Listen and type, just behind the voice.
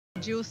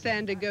Jill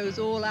Sander goes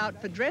all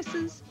out for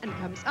dresses and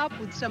comes up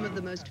with some of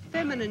the most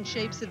feminine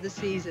shapes of the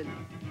season.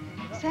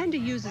 Sander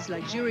uses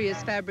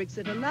luxurious fabrics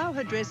that allow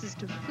her dresses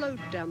to float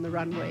down the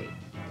runway.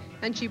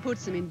 And she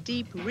puts them in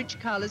deep, rich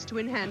colours to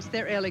enhance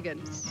their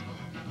elegance.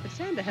 But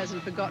Sander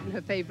hasn't forgotten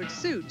her favourite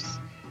suits.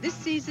 This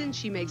season,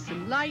 she makes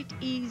them light,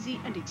 easy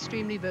and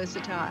extremely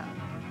versatile.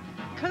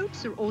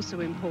 Coats are also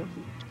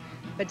important.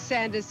 But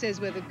Sander says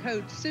whether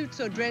coats,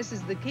 suits or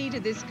dresses, the key to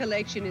this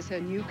collection is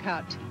her new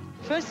cut.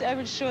 First, I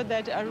will show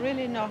that I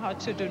really know how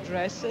to do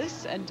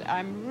dresses, and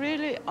I'm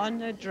really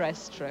on a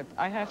dress trip.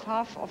 I have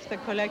half of the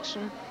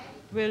collection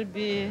will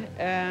be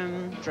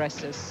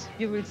dresses.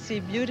 You will see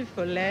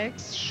beautiful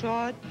legs,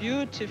 short,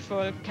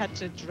 beautiful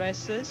cutted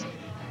dresses,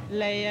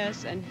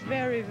 layers, and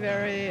very,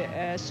 very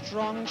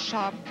strong,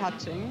 sharp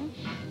cutting.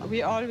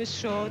 We always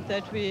show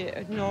that we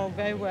know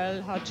very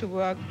well how to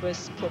work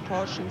with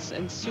proportions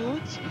and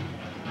suits.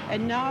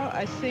 And now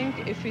I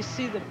think if we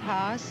see the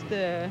past,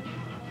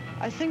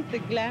 I think the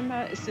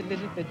glamour is a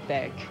little bit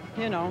back.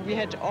 You know, we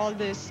had all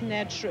this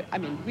natural, I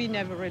mean, we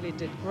never really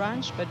did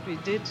grunge, but we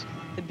did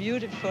the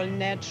beautiful,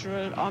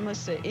 natural,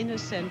 almost an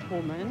innocent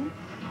woman.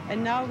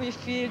 And now we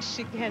feel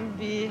she can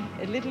be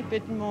a little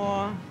bit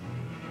more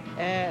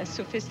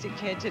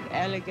sophisticated,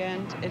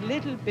 elegant, a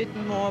little bit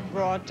more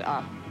brought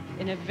up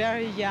in a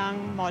very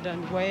young,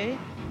 modern way.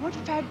 What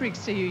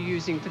fabrics are you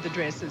using for the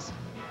dresses?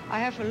 I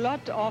have a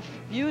lot of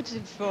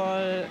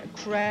beautiful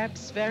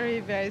crepes, very,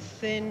 very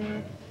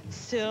thin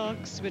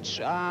silks,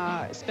 which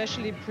are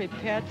especially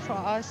prepared for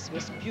us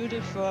with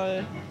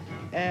beautiful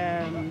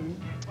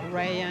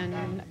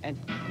rayon and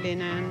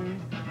linen,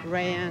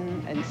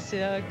 rayon and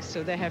silk.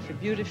 So they have a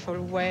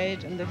beautiful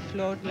weight and they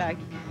float like,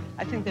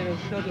 I think they will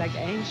float like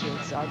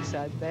angels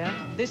outside there.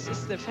 This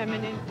is the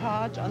feminine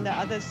part. On the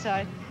other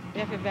side,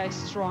 we have a very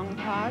strong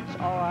part,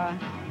 our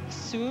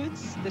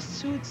suits. The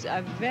suits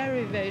are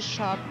very, very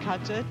sharp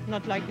cutted,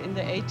 not like in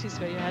the 80s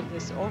where you had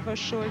this over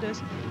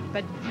shoulders,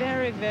 but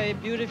very, very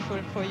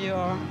beautiful for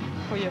your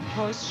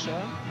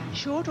posture.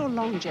 Short or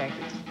long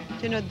jackets?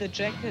 You know, the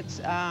jackets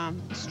are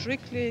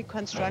strictly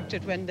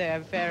constructed when they are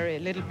very, a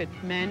little bit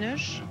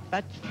mannish,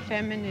 but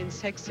feminine,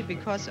 sexy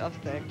because of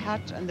the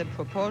cut and the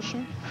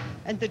proportion.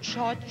 And the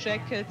short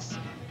jackets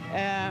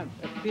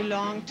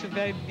belong to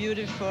very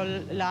beautiful,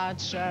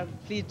 large,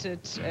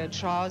 pleated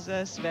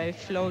trousers, very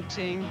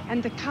floating.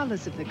 And the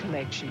colors of the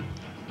collection?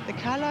 The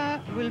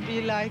color will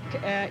be like,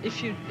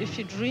 if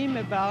you dream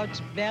about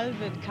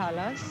velvet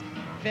colors,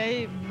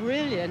 very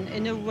brilliant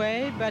in a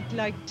way, but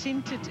like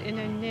tinted in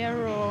a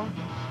narrow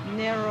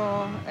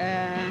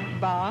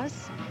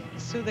bars.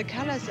 So the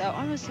colors are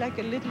almost like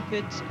a little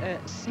bit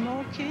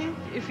smoky.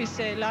 If we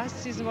say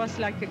last season was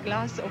like a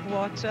glass of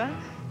water,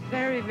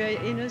 very, very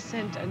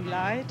innocent and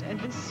light. And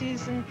this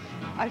season,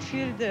 I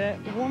feel the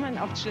woman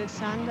of Jill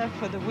Sander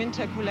for the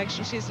winter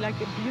collection, she's like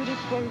a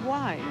beautiful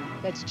wine.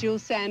 That's Jill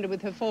Sander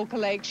with her fall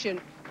collection.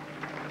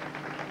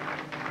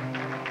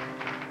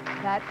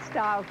 That's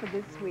style for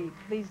this week.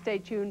 Please stay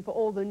tuned for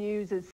all the news as